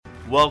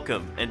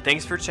Welcome, and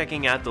thanks for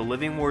checking out the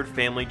Living Word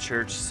Family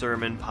Church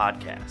Sermon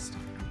Podcast.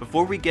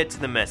 Before we get to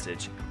the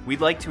message,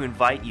 we'd like to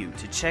invite you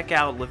to check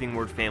out Living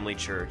Word Family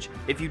Church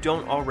if you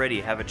don't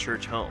already have a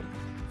church home.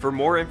 For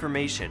more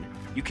information,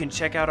 you can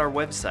check out our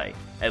website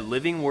at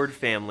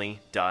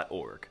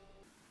livingwordfamily.org.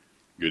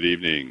 Good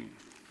evening.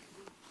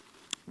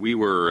 We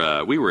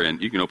were in,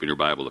 you can open your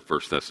Bible to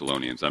 1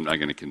 Thessalonians. I'm not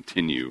going to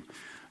continue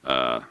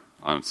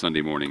on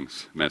Sunday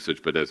morning's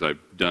message, but as I've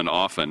done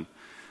often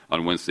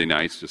on Wednesday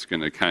nights, just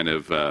going to kind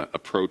of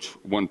approach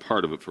one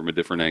part of it from a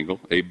different angle,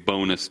 a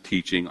bonus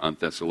teaching on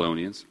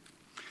Thessalonians.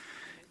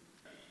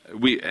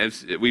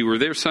 We were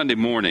there Sunday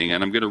morning,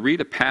 and I'm going to read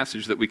a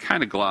passage that we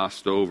kind of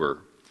glossed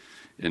over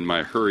in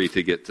my hurry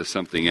to get to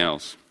something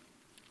else.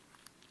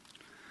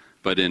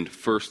 But in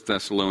 1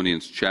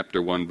 Thessalonians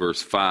chapter 1,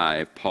 verse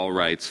 5, Paul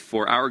writes,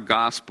 "For our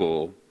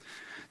gospel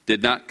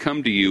did not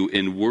come to you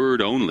in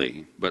word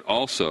only, but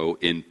also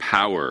in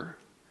power,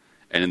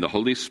 and in the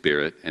Holy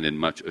Spirit, and in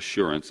much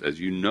assurance, as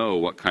you know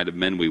what kind of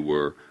men we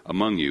were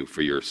among you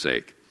for your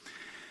sake."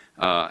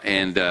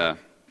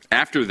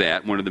 After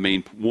that, one of the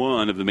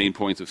main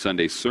points of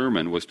Sunday's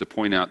sermon was to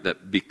point out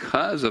that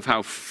because of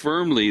how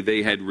firmly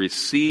they had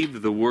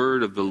received the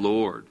word of the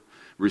Lord,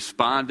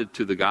 responded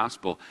to the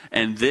gospel,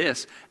 and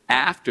this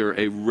after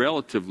a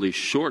relatively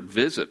short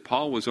visit.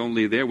 Paul was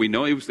only there. We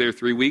know he was there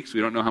 3 weeks.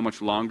 We don't know how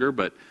much longer,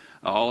 but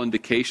all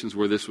indications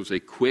were this was a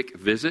quick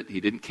visit. He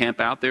didn't camp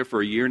out there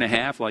for a year and a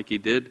half like he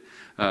did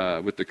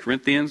with the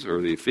Corinthians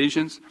or the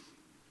Ephesians.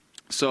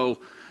 So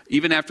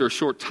even after a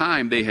short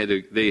time, they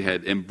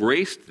had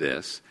embraced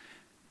this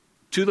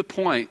to the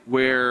point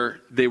where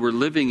they were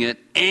living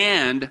it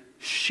and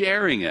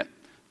sharing it,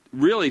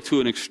 really to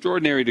an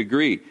extraordinary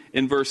degree.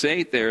 In verse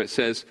 8 there it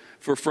says,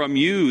 "For from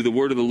you the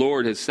word of the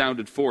Lord has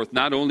sounded forth,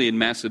 not only in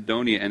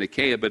Macedonia and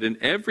Achaia, but in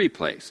every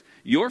place.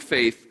 Your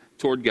faith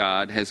toward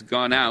God has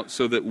gone out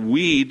so that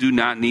we do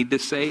not need to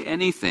say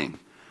anything."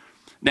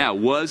 Now,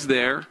 was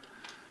there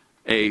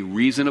a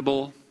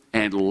reasonable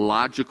and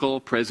logical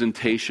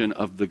presentation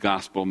of the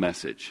gospel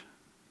message?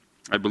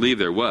 I believe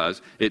there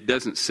was. It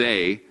doesn't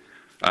say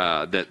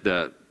that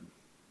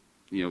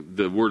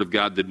the word of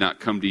God did not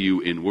come to you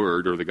in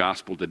word, or the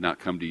gospel did not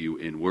come to you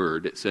in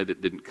word. It said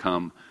it didn't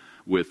come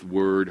with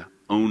word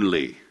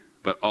only,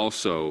 but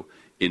also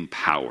in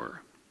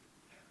power.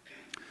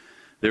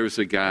 There was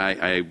a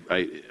guy,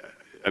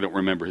 I don't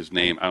remember his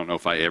name. I don't know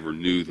if I ever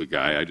knew the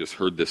guy. I just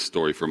heard this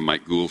story from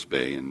Mike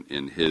Goolsbay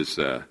in his,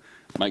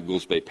 Mike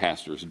Goolsbay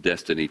pastors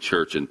Destiny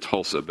Church in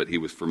Tulsa, but he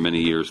was for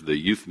many years the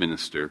youth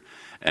minister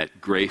at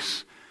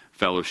Grace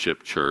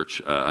Fellowship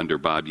Church under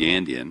Bob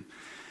Yandian.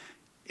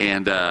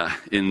 And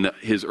in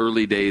his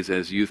early days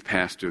as youth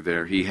pastor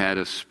there, he had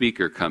a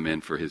speaker come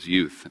in for his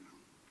youth.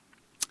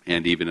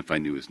 And even if I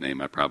knew his name,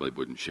 I probably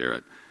wouldn't share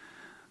it.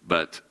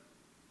 But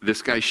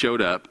this guy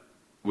showed up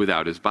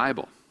without his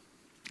Bible.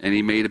 And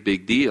he made a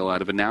big deal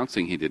out of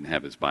announcing he didn't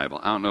have his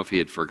Bible. I don't know if he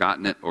had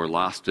forgotten it or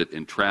lost it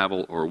in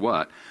travel or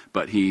what,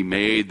 but he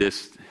made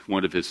this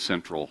one of his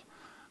central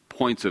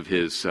points of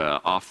his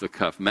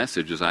off-the-cuff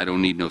message is, "I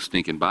don't need no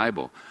stinking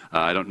Bible.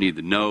 I don't need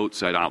the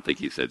notes." I don't think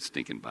he said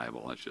stinking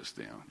Bible. It's just,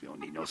 you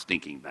don't need no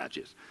stinking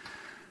badges.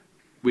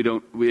 I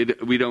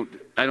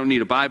don't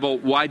need a Bible.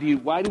 Why do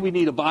we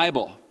need a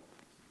Bible?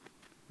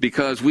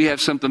 Because we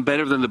have something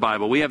better than the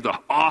Bible. We have the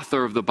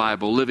author of the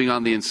Bible living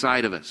on the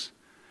inside of us.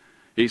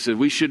 He said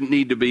we shouldn't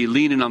need to be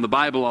leaning on the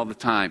Bible all the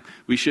time.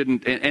 We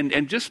shouldn't,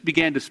 and just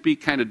began to speak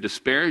kind of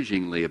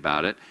disparagingly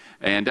about it.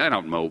 And I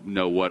don't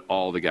know what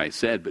all the guy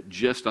said, but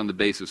just on the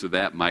basis of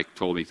that, Mike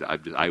told me,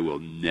 I will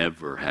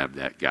never have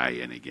that guy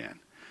in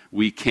again.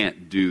 We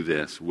can't do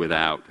this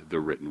without the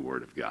written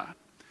word of God.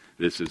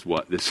 This is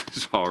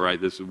all right.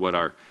 This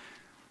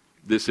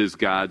is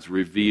God's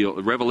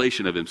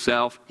revelation of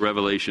himself,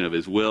 revelation of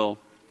his will.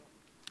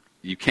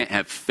 You can't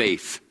have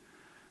faith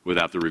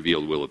without the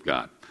revealed will of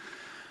God.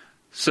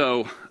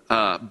 So,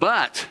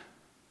 but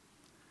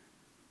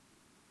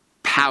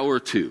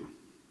power.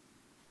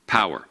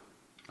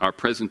 Our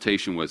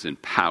presentation was in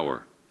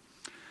power.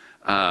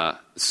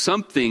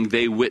 Something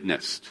they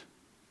witnessed,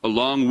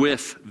 along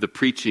with the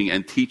preaching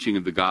and teaching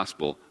of the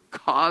gospel,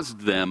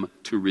 caused them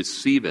to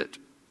receive it.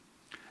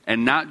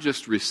 And not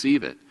just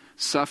receive it,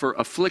 suffer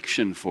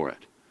affliction for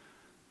it.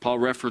 Paul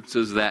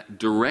references that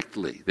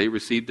directly. They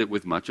received it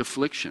with much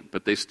affliction,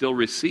 but they still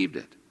received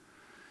it.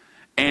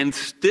 And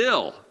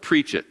still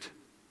preach it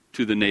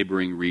to the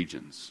neighboring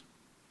regions.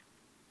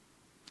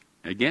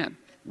 Again,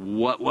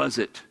 what was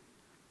it?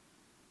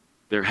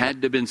 There had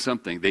to have been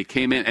something. They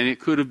came in, and it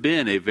could have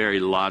been a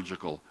very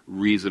logical,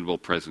 reasonable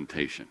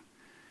presentation.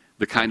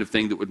 The kind of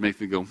thing that would make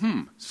them go,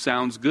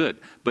 sounds good.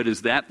 But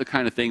is that the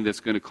kind of thing that's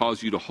going to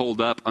cause you to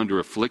hold up under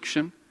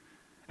affliction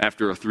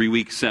after a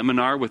 3-week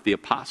seminar with the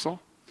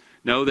apostle?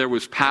 No, there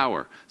was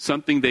power.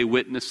 Something they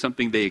witnessed,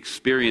 something they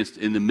experienced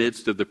in the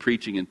midst of the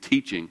preaching and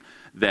teaching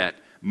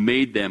that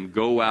made them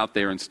go out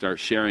there and start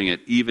sharing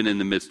it, even in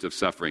the midst of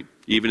suffering,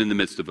 even in the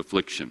midst of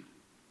affliction.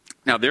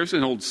 Now, there's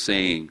an old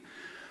saying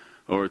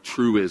or a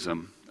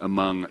truism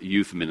among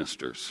youth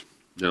ministers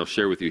that I'll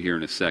share with you here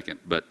in a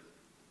second. But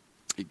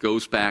It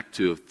goes back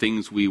to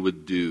things we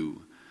would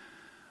do,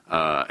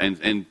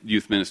 and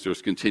youth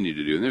ministers continue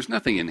to do. And there's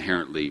nothing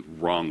inherently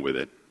wrong with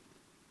it.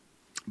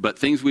 But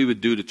things we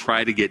would do to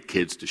try to get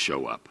kids to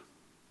show up.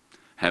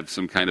 Have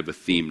some kind of a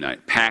theme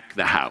night. Pack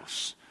the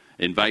house.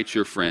 Invite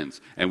your friends.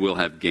 And we'll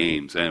have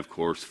games and, of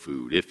course,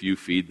 food. If you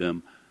feed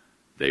them,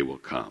 they will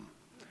come.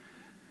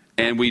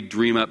 And we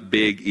dream up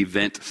big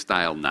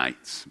event-style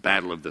nights.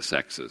 Battle of the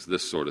sexes,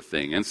 this sort of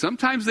thing. And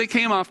sometimes they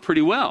came off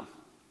pretty well.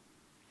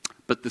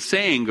 But the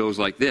saying goes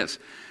like this.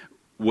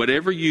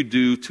 Whatever you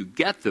do to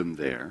get them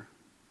there,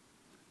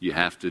 you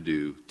have to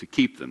do to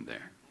keep them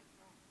there.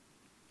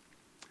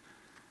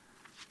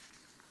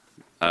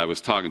 I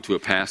was talking to a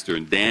pastor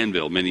in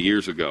Danville many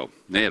years ago.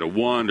 They had a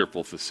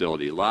wonderful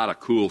facility, a lot of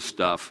cool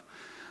stuff.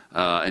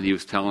 And he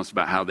was telling us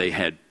about how they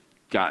had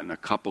gotten a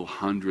couple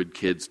hundred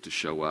kids to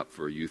show up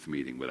for a youth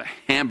meeting with a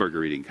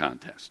hamburger eating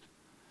contest.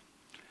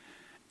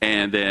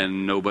 And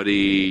then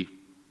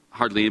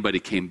hardly anybody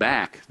came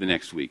back the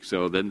next week.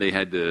 So then they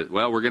had to,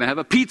 we're going to have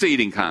a pizza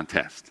eating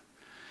contest.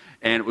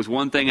 And it was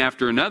one thing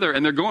after another,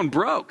 and they're going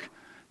broke,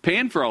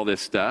 paying for all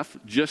this stuff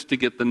just to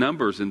get the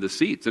numbers in the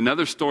seats.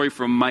 Another story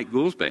from Mike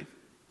Goolsby.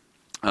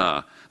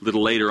 A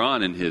little later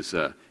on in his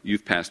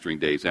youth pastoring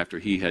days, after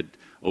he had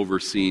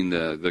overseen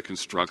the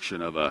construction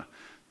of a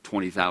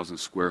 20,000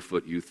 square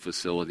foot youth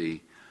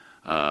facility,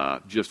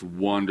 just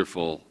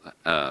wonderful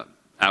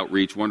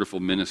outreach, wonderful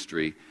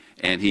ministry,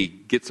 and he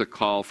gets a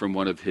call from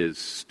one of his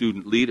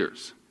student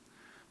leaders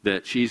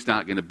that she's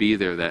not going to be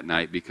there that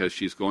night because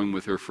she's going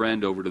with her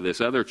friend over to this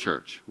other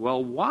church.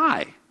 Well,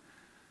 why?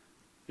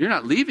 You're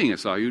not leaving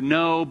us, are you?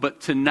 No, but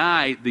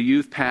tonight the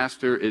youth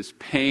pastor is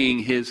paying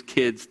his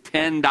kids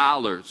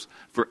 $10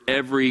 for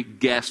every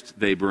guest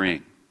they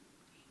bring.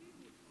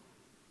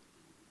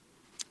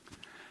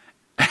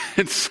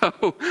 And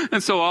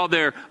so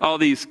all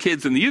these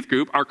kids in the youth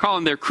group are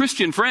calling their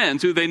Christian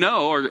friends who they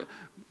know, or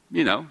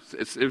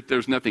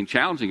there's nothing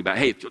challenging about,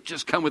 hey, if you'll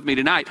just come with me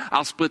tonight,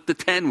 I'll split the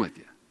 10 with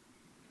you.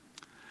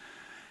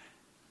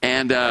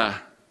 And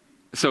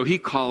so he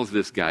calls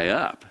this guy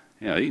up.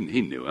 He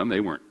knew him. They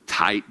weren't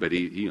tight, but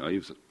he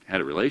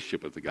had a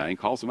relationship with the guy, and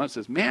calls him up and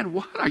says, man,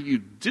 what are you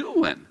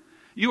doing?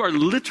 You are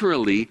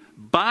literally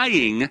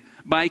buying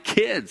my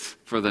kids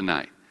for the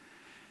night.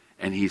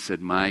 And he said,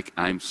 Mike,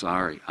 I'm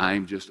sorry.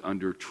 I'm just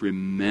under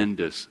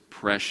tremendous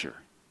pressure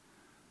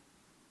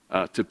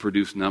to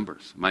produce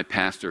numbers. My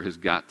pastor has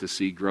got to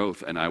see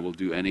growth, and I will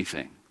do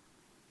anything.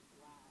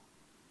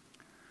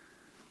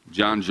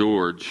 John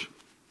George,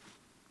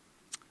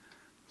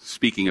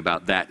 speaking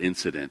about that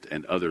incident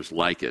and others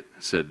like it,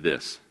 said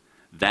this: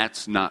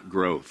 that's not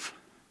growth,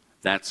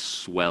 that's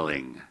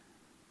swelling.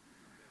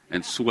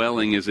 And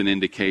swelling is an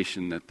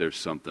indication that there's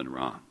something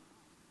wrong.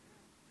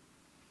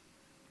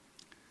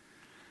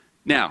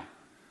 Now,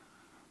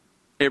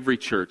 every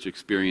church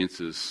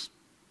experiences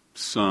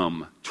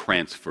some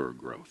transfer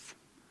growth,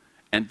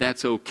 and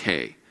that's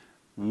okay.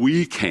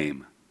 We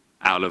came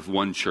out of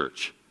one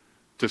church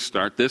to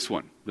start this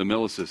one. The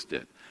Millises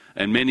did.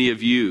 And many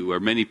of you, or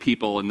many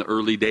people in the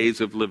early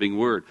days of Living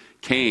Word,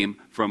 came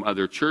from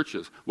other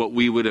churches. What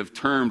we would have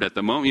termed at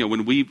the moment,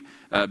 when we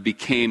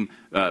became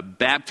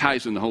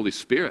baptized in the Holy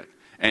Spirit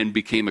and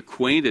became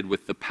acquainted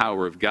with the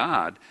power of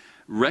God,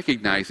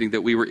 recognizing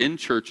that we were in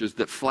churches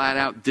that flat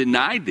out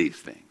denied these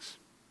things.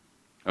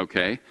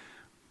 Okay?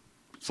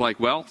 It's like,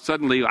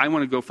 suddenly I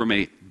want to go from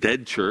a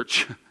dead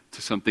church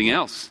to something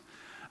else.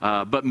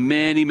 But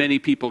many, many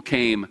people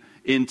came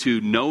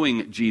into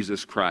knowing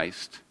Jesus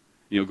Christ,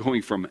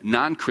 going from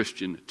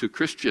non-Christian to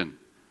Christian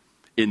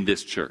in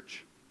this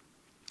church.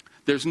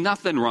 There's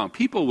nothing wrong.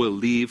 People will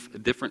leave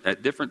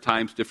at different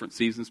times, different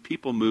seasons.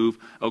 People move.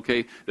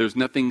 Okay, there's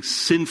nothing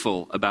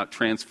sinful about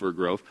transfer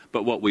growth.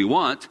 But what we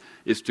want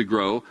is to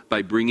grow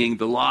by bringing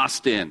the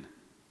lost in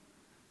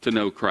to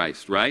know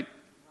Christ, right?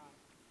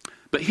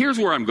 But here's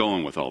where I'm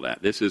going with all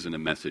that. This isn't a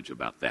message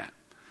about that.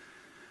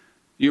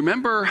 You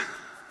remember,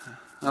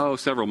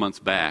 several months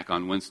back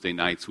on Wednesday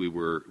nights,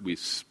 we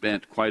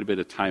spent quite a bit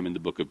of time in the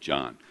book of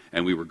John.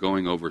 And we were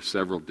going over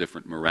several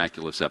different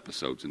miraculous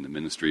episodes in the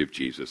ministry of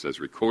Jesus as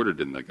recorded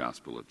in the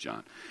Gospel of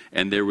John.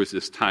 And there was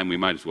this time, we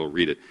might as well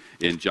read it,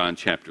 in John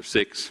chapter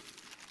 6.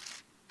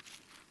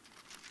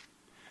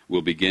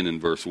 We'll begin in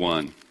verse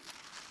 1.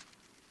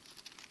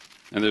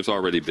 And there's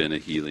already been a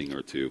healing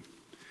or two.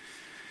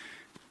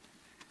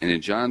 And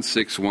in John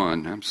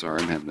 6:1, I'm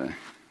sorry, I'm having a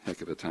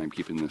heck of a time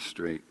keeping this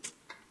straight.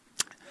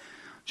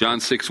 John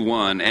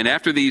 6:1, and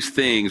after these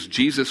things,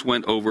 Jesus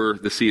went over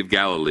the Sea of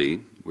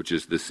Galilee, which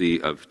is the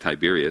Sea of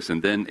Tiberias,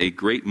 and then a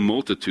great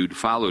multitude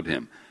followed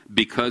him,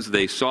 because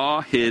they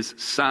saw his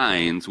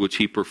signs which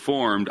he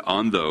performed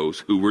on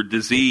those who were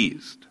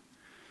diseased.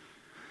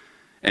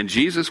 And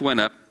Jesus went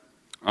up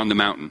on the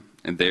mountain,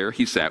 and there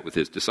he sat with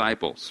his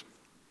disciples.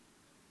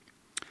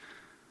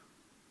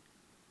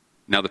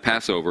 Now the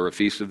Passover, a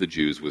feast of the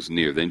Jews, was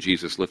near. Then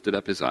Jesus lifted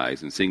up his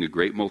eyes, and seeing a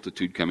great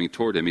multitude coming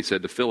toward him, he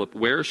said to Philip,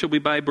 "Where shall we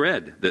buy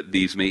bread, that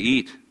these may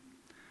eat?"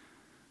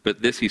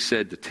 But this he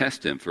said to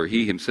test him, for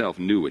he himself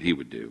knew what he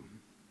would do.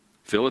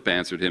 Philip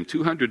answered him,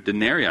 200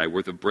 denarii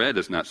worth of bread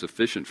is not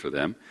sufficient for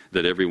them,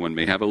 that everyone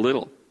may have a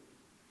little.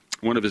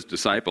 One of his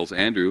disciples,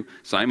 Andrew,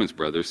 Simon's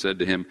brother, said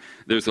to him,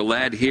 there's a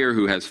lad here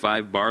who has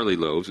 5 barley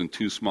loaves and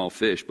 2 small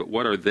fish, but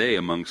what are they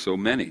among so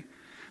many?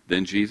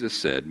 Then Jesus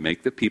said,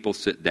 make the people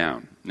sit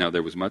down. Now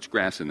there was much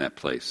grass in that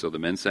place, so the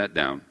men sat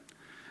down,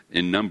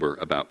 in number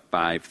about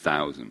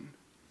 5,000.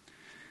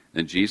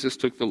 Then Jesus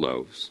took the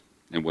loaves,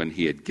 and when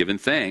he had given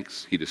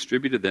thanks, he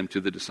distributed them to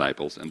the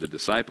disciples, and the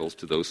disciples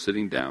to those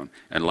sitting down,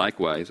 and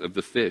likewise of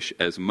the fish,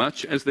 as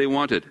much as they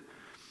wanted.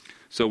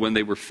 So when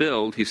they were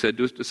filled, he said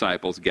to his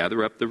disciples,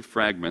 gather up the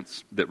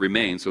fragments that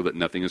remain so that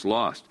nothing is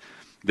lost.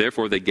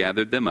 Therefore they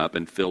gathered them up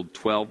and filled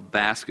 12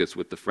 baskets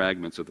with the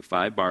fragments of the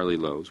 5 barley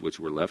loaves, which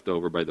were left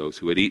over by those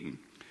who had eaten.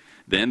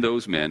 Then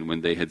those men,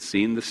 when they had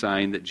seen the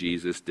sign that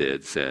Jesus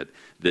did, said,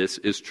 this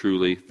is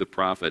truly the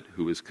prophet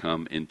who has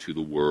come into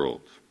the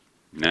world.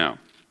 Now,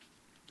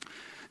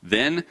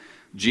 then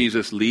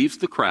Jesus leaves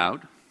the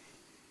crowd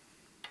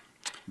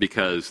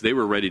because they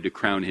were ready to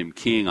crown him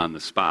king on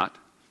the spot.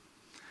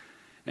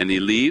 And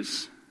he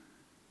leaves,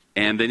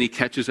 and then he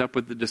catches up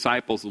with the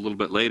disciples a little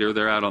bit later.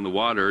 They're out on the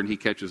water, and he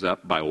catches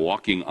up by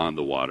walking on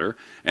the water.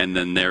 And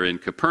then they're in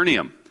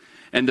Capernaum.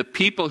 And the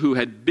people who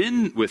had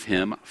been with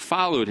him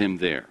followed him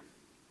there.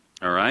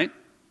 All right?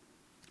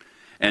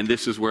 And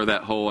this is where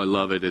that whole, I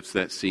love it, it's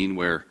that scene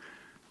where,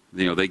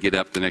 they get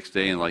up the next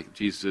day and like,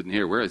 Jesus isn't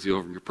here. Where is he?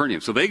 Over in Capernaum.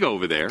 So they go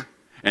over there,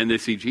 and they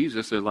see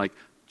Jesus. They're like,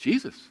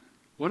 Jesus,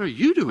 what are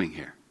you doing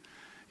here?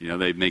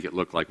 They make it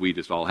look like we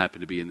just all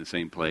happen to be in the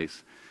same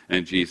place.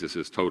 And Jesus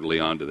is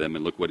totally onto them.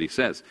 And look what he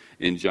says.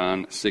 In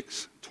John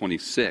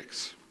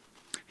 6:26,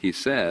 he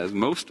says,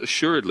 most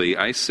assuredly,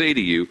 I say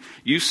to you,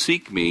 you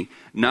seek me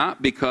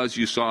not because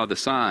you saw the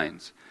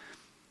signs,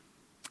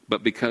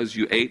 but because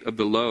you ate of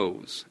the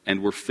loaves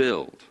and were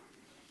filled.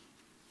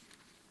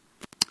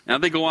 Now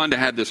they go on to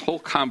have this whole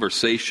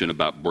conversation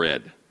about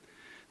bread.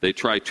 They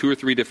try 2 or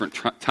 3 different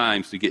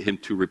times to get him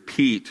to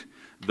repeat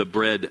the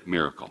bread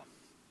miracle.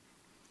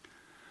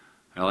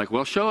 They're like,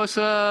 well, show us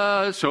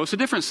a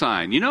different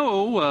sign.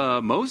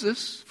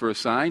 Moses, for a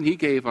sign, he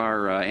gave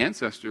our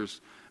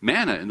ancestors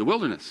manna in the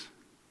wilderness.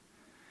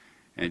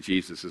 And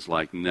Jesus is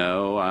like,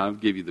 no, I'll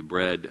give you the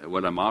bread.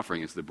 What I'm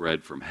offering is the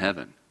bread from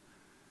heaven.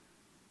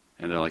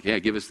 And they're like, yeah,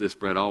 give us this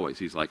bread always.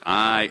 He's like,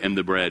 I am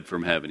the bread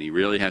from heaven. He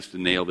really has to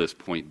nail this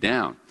point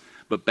down.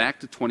 But back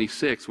to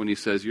 26, when he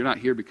says, you're not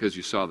here because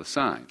you saw the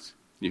signs.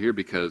 You're here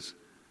because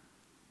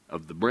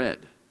of the bread.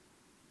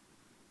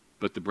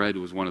 But the bread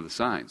was one of the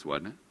signs,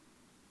 wasn't it?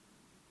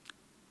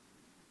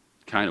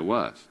 Kind of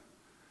was.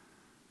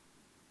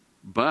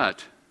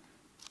 But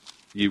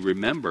you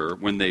remember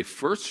when they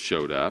first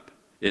showed up,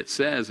 it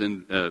says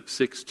in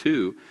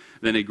 6:2,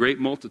 then a great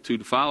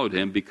multitude followed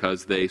him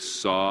because they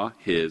saw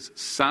his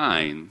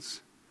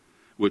signs,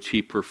 which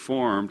he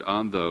performed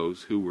on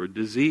those who were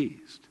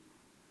diseased.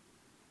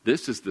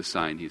 This is the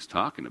sign he's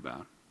talking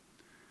about.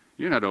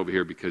 You're not over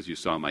here because you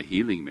saw my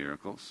healing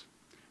miracles.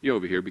 You're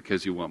over here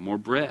because you want more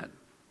bread.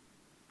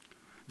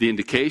 The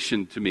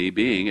indication to me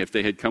being, if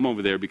they had come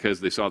over there because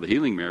they saw the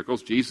healing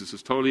miracles, Jesus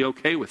is totally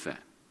okay with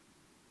that.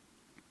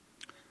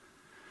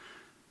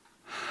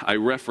 I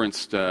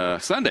referenced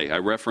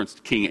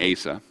King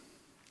Asa,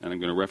 and I'm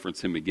going to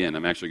reference him again.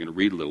 I'm actually going to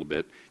read a little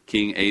bit.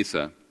 King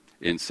Asa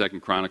in 2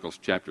 Chronicles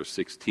chapter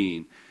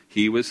 16.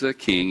 He was a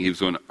king. He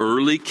was an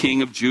early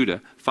king of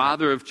Judah,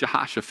 father of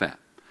Jehoshaphat.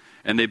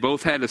 And they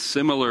both had a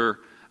similar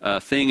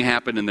thing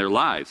happen in their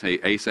lives.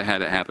 Asa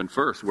had it happen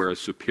first, where a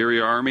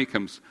superior army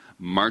comes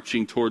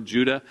marching toward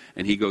Judah,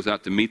 and he goes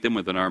out to meet them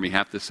with an army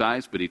half the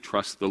size, but he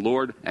trusts the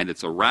Lord, and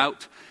it's a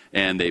rout,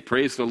 and they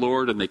praise the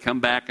Lord, and they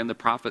come back, and the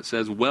prophet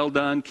says, well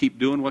done, keep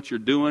doing what you're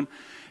doing.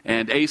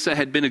 And Asa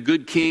had been a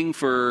good king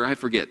for,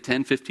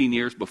 10, 15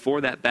 years before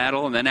that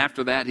battle, and then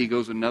after that he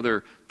goes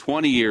another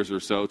 20 years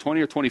or so,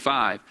 20 or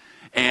 25,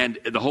 and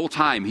the whole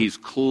time he's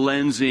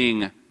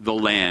cleansing the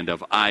land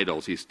of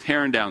idols. He's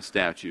tearing down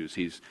statues.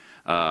 He is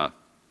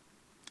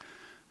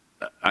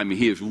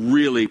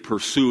really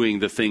pursuing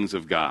the things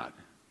of God.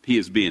 He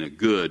is being a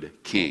good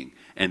king.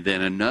 And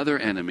then another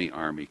enemy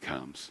army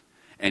comes,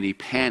 and he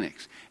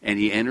panics, and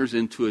he enters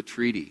into a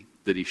treaty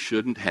that he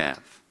shouldn't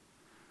have.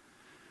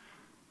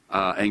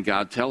 And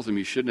God tells him,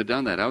 you shouldn't have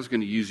done that. I was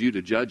going to use you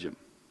to judge him.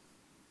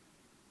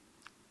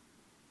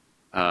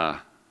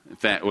 In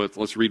fact,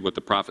 let's read what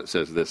the prophet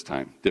says this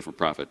time. Different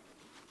prophet.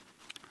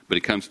 But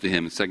it comes to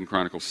him in 2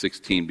 Chronicles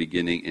 16,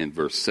 beginning in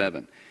verse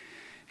 7.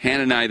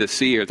 Hanani the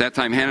seer, at that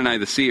time Hanani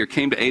the seer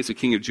came to Asa,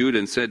 king of Judah,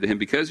 and said to him,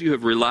 because you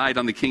have relied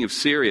on the king of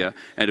Syria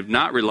and have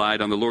not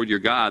relied on the Lord your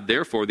God,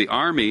 therefore the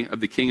army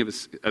of the king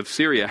of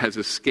Syria has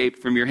escaped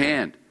from your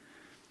hand.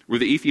 Were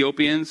the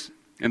Ethiopians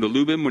and the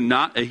Lubim were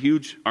not a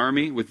huge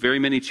army with very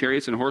many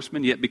chariots and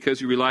horsemen, yet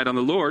because you relied on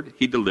the Lord,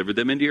 he delivered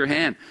them into your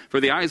hand. For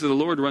the eyes of the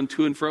Lord run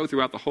to and fro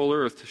throughout the whole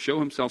earth to show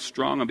himself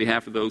strong on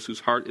behalf of those whose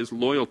heart is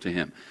loyal to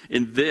him.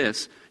 In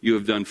this you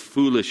have done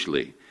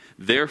foolishly.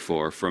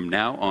 Therefore, from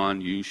now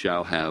on you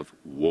shall have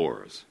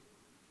wars.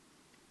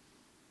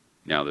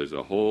 Now, there's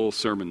a whole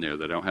sermon there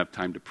that I don't have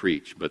time to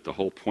preach, but the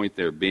whole point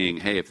there being,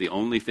 hey, if the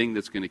only thing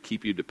that's going to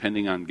keep you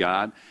depending on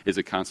God is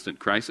a constant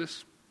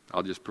crisis,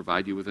 I'll just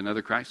provide you with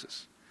another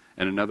crisis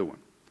and another one.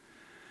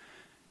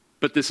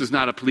 But this is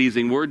not a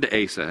pleasing word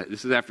to Asa.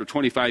 This is after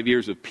 25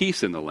 years of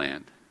peace in the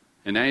land.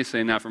 And now he's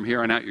saying, now from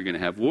here on out, you're going to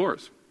have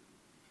wars.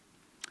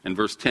 In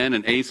verse 10,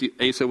 and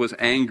Asa was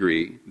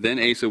angry. Then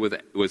Asa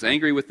was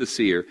angry with the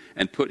seer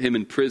and put him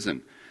in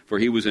prison, for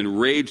he was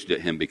enraged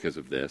at him because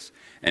of this.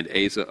 And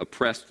Asa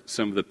oppressed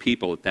some of the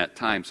people at that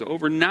time. So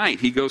overnight,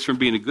 he goes from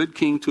being a good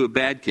king to a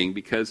bad king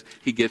because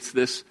he gets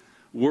this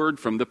word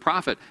from the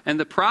prophet. And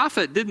the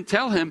prophet didn't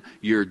tell him,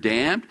 you're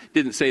damned.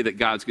 Didn't say that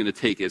God's going to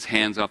take his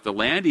hands off the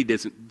land. He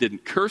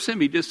didn't curse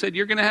him. He just said,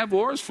 you're going to have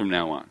wars from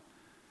now on.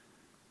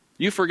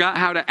 You forgot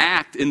how to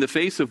act in the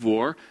face of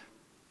war,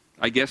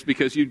 I guess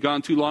because you'd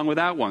gone too long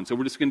without one. So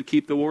we're just going to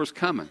keep the wars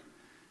coming.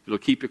 It'll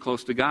keep you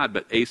close to God.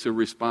 But Asa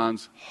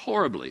responds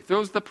horribly.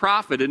 Throws the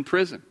prophet in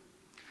prison.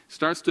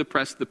 Starts to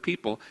oppress the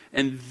people.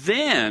 And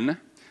then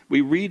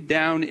we read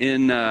down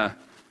in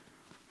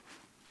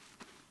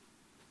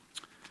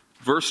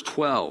verse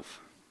 12.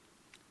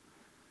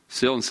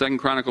 Still in 2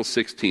 Chronicles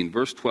 16,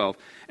 verse 12.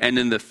 And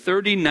in the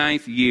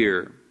 39th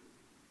year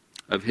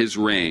of his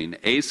reign,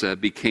 Asa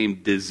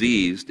became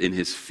diseased in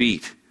his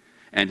feet,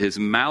 and his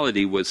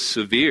malady was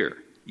severe.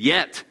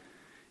 Yet,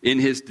 in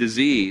his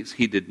disease,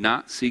 he did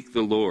not seek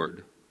the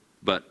Lord,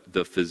 but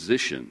the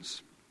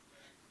physicians.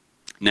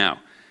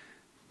 Now,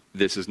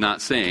 this is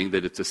not saying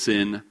that it's a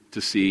sin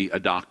to see a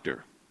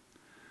doctor.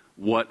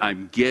 What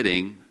I'm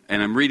getting,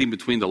 and I'm reading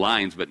between the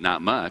lines, but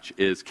not much,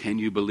 is, can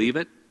you believe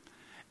it?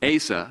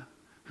 Asa,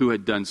 who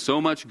had done so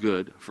much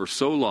good for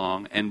so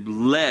long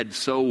and led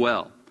so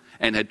well,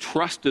 and had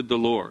trusted the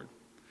Lord,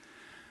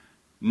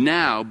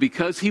 now,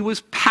 because he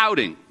was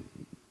pouting,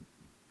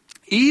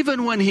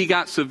 even when he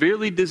got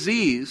severely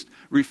diseased,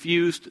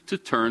 refused to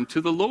turn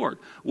to the Lord.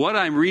 What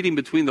I'm reading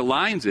between the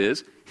lines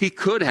is, he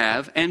could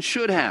have and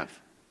should have.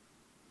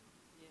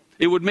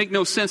 It would make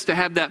no sense to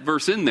have that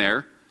verse in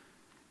there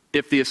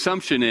if the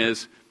assumption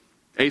is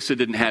Asa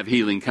didn't have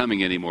healing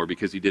coming anymore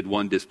because he did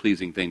one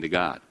displeasing thing to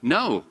God.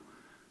 No.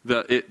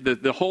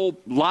 The whole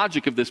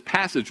logic of this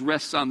passage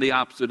rests on the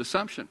opposite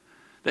assumption.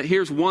 That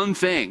here's one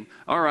thing.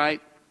 All right,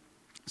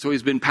 so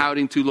he's been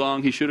pouting too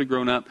long. He should have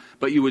grown up.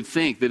 But you would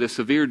think that a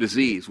severe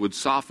disease would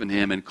soften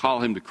him and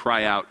call him to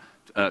cry out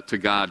to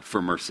God for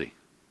mercy.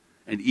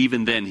 And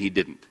even then he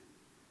didn't.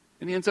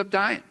 And he ends up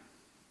dying.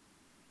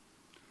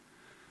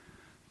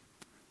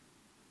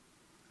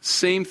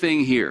 Same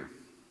thing here.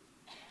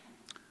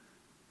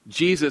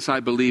 Jesus, I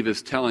believe,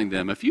 is telling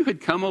them, if you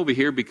had come over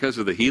here because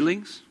of the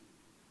healings,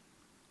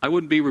 I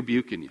wouldn't be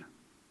rebuking you.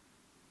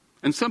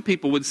 And some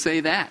people would say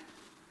that.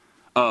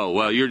 Oh,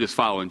 well, you're just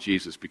following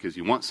Jesus because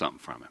you want something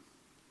from him.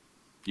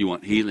 You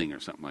want healing or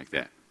something like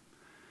that.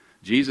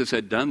 Jesus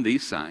had done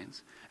these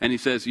signs. And he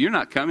says, you're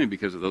not coming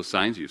because of those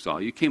signs you saw.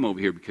 You came over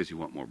here because you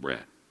want more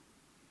bread.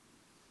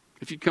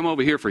 If you'd come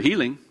over here for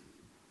healing,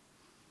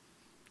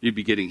 you'd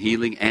be getting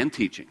healing and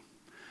teaching.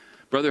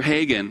 Brother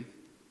Hagin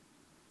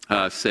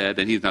said,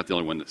 and he's not the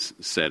only one that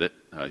said it.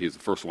 He's the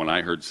first one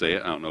I heard say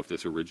it. I don't know if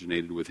this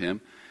originated with him.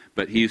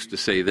 But he used to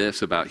say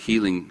this about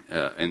healing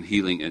and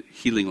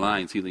healing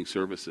lines, healing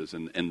services,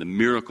 and the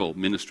miracle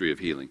ministry of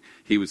healing.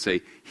 He would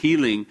say,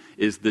 healing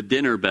is the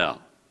dinner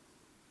bell.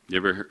 You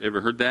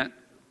ever heard that?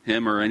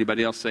 Him or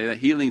anybody else say that?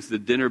 Healing's the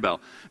dinner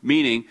bell.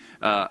 Meaning,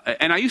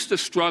 and I used to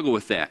struggle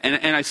with that.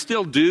 And I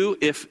still do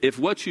if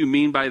what you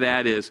mean by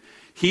that is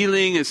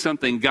healing is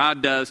something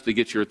God does to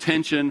get your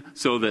attention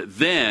so that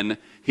then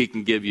he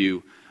can give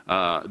you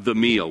the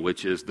meal,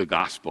 which is the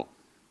gospel.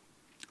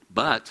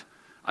 But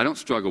I don't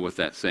struggle with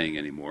that saying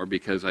anymore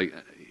because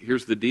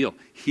here's the deal.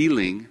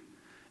 Healing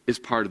is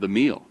part of the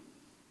meal.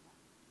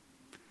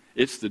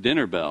 It's the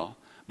dinner bell,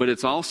 but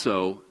it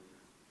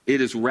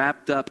is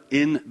wrapped up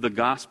in the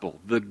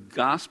gospel. The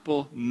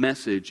gospel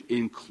message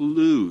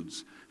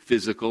includes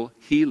physical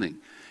healing.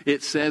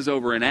 It says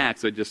over in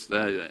Acts, it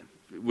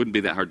wouldn't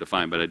be that hard to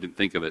find, but I didn't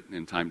think of it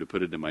in time to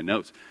put it in my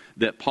notes,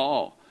 that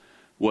Paul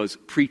was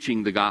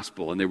preaching the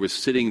gospel, and there was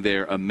sitting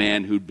there a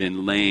man who'd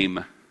been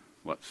lame,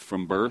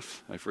 from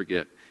birth? I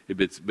forget.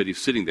 But he's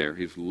sitting there.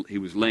 He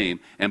was lame.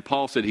 And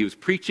Paul said he was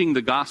preaching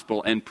the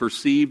gospel and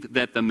perceived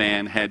that the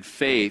man had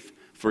faith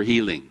for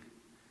healing.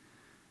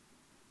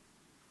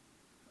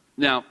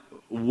 Now,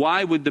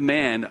 why would the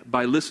man,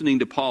 by listening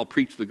to Paul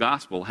preach the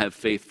gospel, have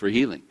faith for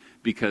healing?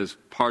 Because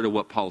part of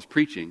what Paul's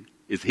preaching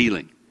is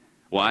healing.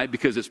 Why?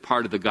 Because it's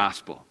part of the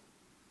gospel.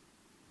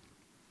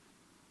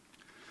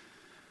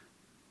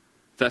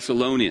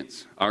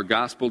 Thessalonians, our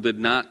gospel did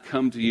not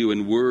come to you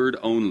in word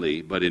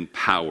only, but in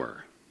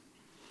power.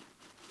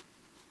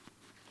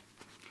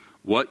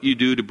 What you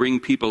do to bring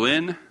people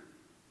in,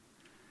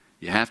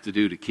 you have to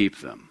do to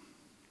keep them.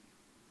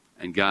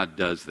 And God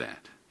does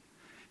that.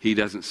 He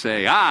doesn't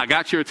say, I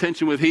got your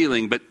attention with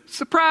healing, but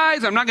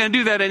surprise, I'm not going to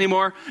do that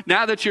anymore.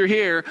 Now that you're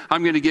here,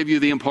 I'm going to give you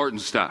the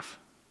important stuff.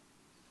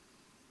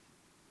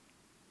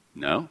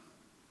 No.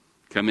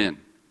 Come in.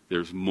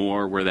 There's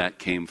more where that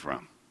came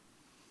from.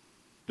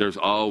 There's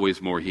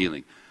always more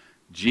healing.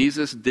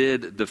 Jesus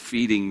did the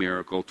feeding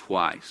miracle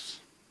twice.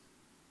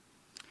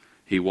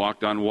 He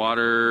walked on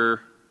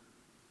water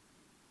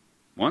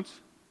once.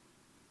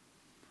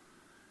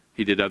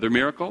 He did other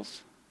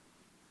miracles.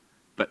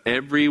 But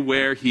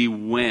everywhere he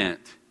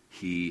went,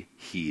 he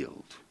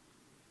healed.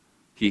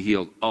 He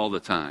healed all the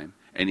time,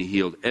 and he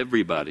healed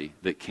everybody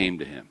that came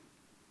to him.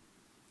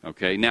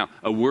 Okay, now,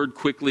 a word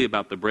quickly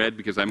about the bread,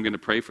 because I'm going to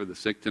pray for the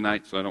sick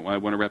tonight, so I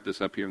want to wrap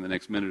this up here in the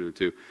next minute or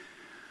two.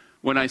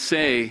 When I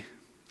say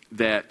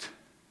that,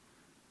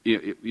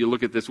 you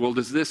look at this, well,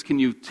 can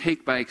you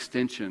take by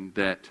extension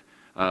that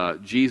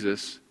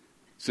Jesus,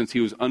 since he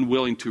was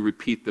unwilling to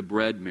repeat the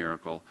bread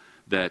miracle,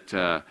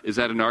 is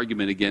that an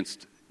argument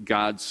against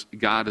God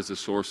as a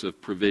source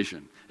of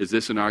provision? Is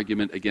this an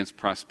argument against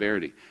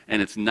prosperity?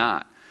 And it's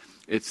not.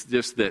 It's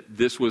just that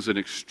this was an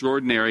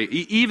extraordinary,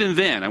 even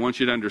then, I want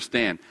you to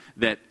understand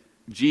that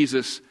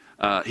Jesus,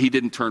 he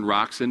didn't turn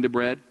rocks into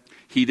bread.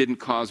 He didn't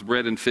cause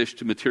bread and fish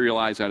to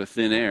materialize out of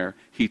thin air.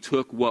 He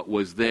took what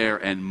was there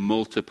and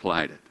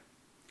multiplied it.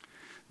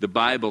 The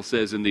Bible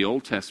says in the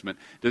Old Testament,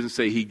 it doesn't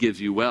say he gives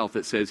you wealth.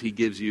 It says he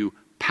gives you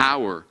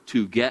power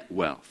to get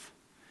wealth.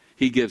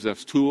 He gives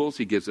us tools,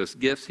 he gives us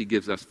gifts, he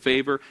gives us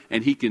favor,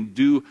 and he can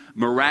do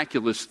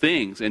miraculous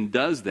things and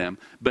does them.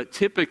 But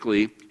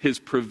typically, his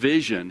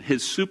provision,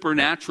 his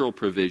supernatural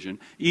provision,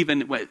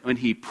 even when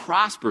he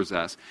prospers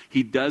us,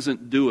 he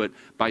doesn't do it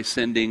by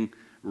sending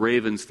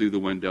ravens through the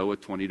window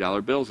with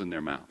 $20 bills in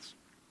their mouths.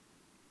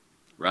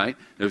 Right?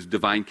 There's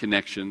divine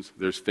connections,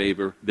 there's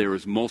favor, there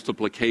is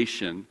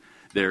multiplication,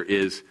 there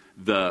is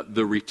the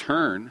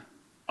return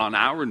on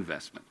our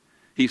investment.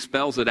 He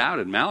spells it out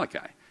in Malachi.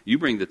 You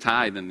bring the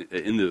tithe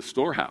into the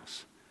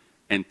storehouse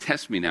and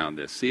test me now in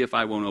this. See if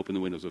I won't open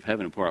the windows of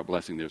heaven and pour out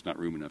blessing there's not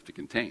room enough to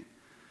contain.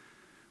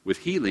 With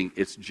healing,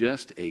 it's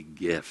just a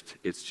gift.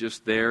 It's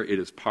just there. It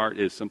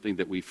is something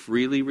that we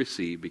freely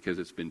receive because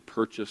it's been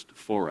purchased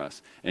for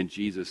us. And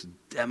Jesus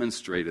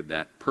demonstrated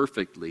that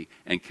perfectly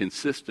and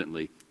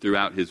consistently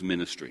throughout his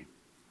ministry.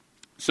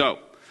 So,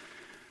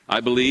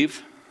 I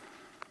believe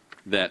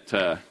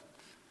that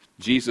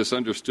Jesus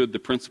understood the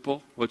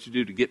principle. What you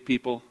do to get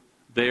people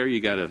there,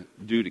 you got to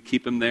do to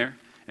keep them there,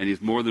 and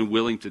he's more than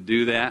willing to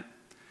do that.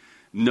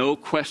 No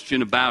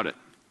question about it.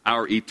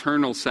 Our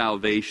eternal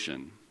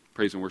salvation.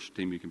 Praise and worship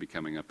team, you can be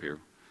coming up here.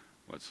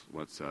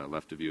 What's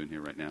left of you in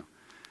here right now?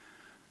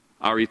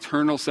 Our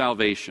eternal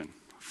salvation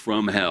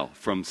from hell,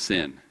 from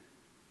sin,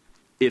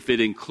 if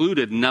it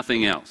included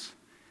nothing else,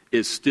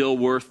 is still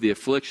worth the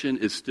affliction,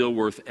 is still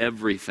worth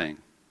everything.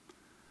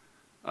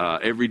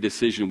 Every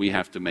decision we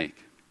have to make.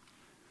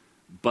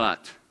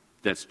 But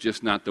that's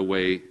just not the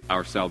way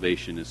our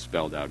salvation is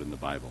spelled out in the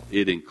Bible.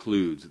 It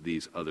includes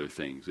these other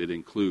things. It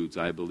includes,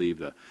 I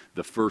believe,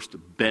 the first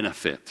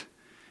benefit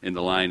in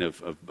the line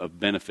of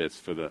benefits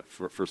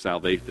for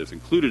salvation that's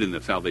included in the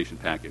salvation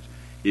package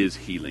is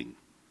healing.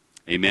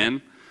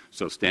 Amen?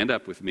 So stand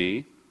up with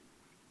me.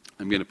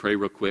 I'm going to pray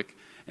real quick.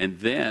 And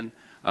then,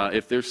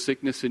 if there's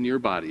sickness in your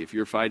body, if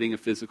you're fighting a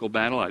physical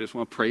battle, I just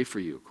want to pray for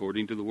you.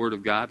 According to the Word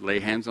of God,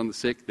 lay hands on the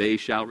sick, they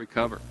shall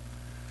recover.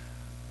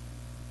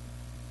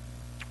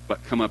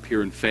 But come up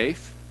here in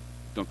faith.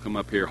 Don't come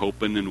up here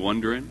hoping and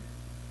wondering.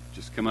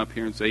 Just come up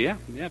here and say, yeah,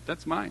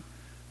 that's mine.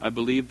 I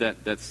believe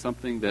that's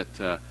something that's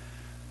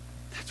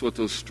what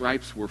those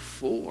stripes were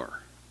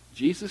for.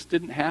 Jesus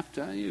didn't have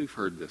to. You've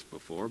heard this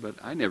before, but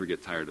I never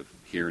get tired of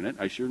hearing it.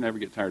 I sure never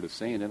get tired of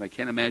saying it. I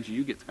can't imagine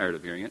you get tired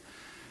of hearing it.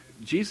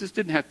 Jesus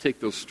didn't have to take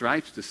those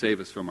stripes to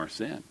save us from our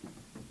sin.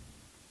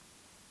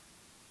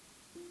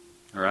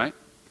 All right?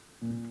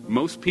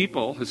 Most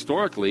people,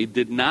 historically,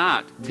 did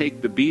not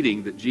take the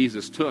beating that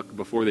Jesus took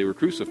before they were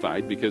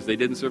crucified because they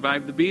didn't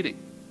survive the beating.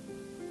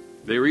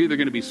 They were either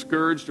going to be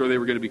scourged or they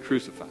were going to be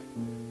crucified.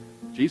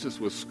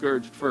 Jesus was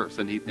scourged first,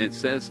 and it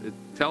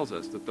tells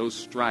us that those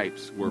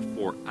stripes were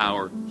for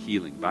our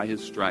healing. By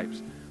his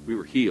stripes, we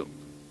were healed.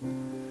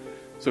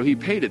 So he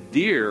paid a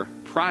dear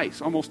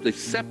price, almost a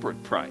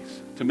separate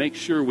price, to make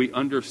sure we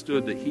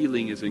understood that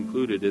healing is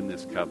included in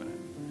this covenant.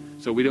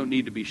 So we don't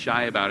need to be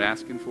shy about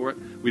asking for it.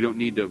 We don't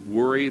need to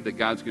worry that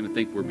God's going to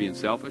think we're being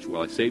selfish.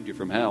 Well, I saved you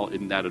from hell.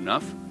 Isn't that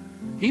enough?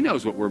 He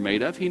knows what we're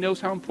made of. He knows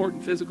how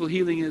important physical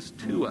healing is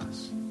to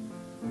us.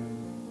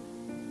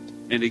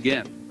 And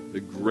again,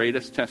 the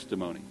greatest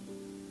testimony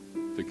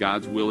to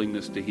God's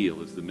willingness to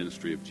heal is the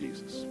ministry of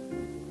Jesus.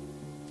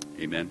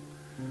 Amen.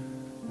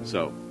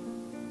 So,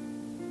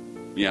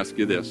 let me ask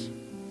you this.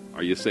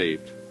 Are you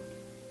saved?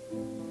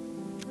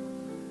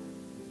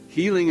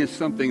 Healing is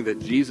something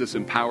that Jesus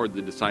empowered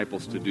the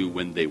disciples to do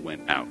when they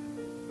went out.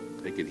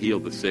 They could heal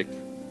the sick.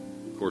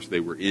 Of course, they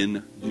were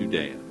in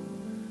Judea.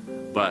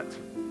 But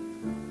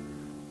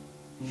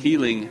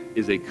healing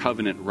is a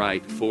covenant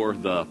right for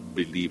the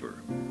believer.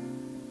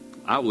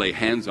 I'll lay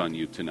hands on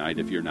you tonight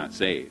if you're not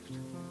saved.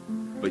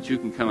 But you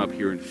can come up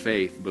here in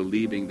faith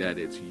believing that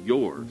it's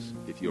yours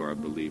if you're a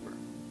believer.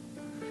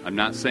 I'm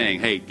not saying,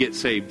 hey, get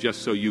saved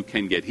just so you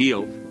can get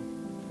healed.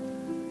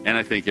 And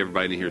I think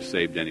everybody in here is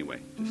saved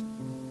anyway. Just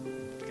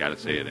got to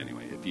say it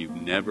anyway. If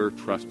you've never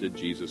trusted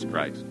Jesus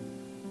Christ,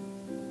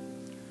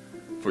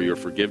 for your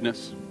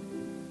forgiveness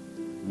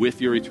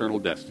with your eternal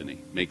destiny,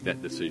 make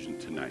that decision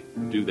tonight.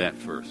 Do that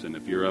first. And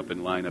if you're up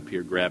in line up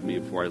here, grab me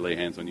before I lay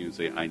hands on you and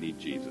say, I need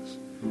Jesus.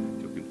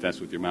 If you'll confess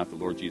with your mouth the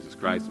Lord Jesus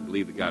Christ and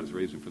believe that God has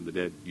raised him from the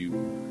dead,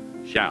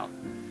 you shall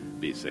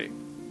be saved.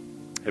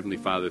 Heavenly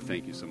Father,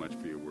 thank you so much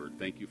for your word.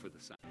 Thank you for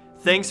the sign.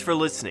 Thanks for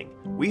listening.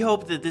 We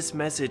hope that this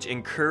message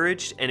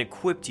encouraged and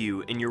equipped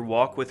you in your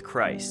walk with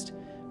Christ.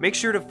 Make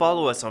sure to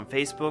follow us on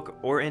Facebook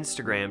or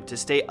Instagram to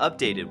stay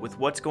updated with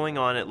what's going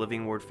on at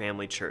Living Word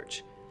Family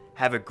Church.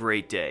 Have a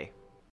great day.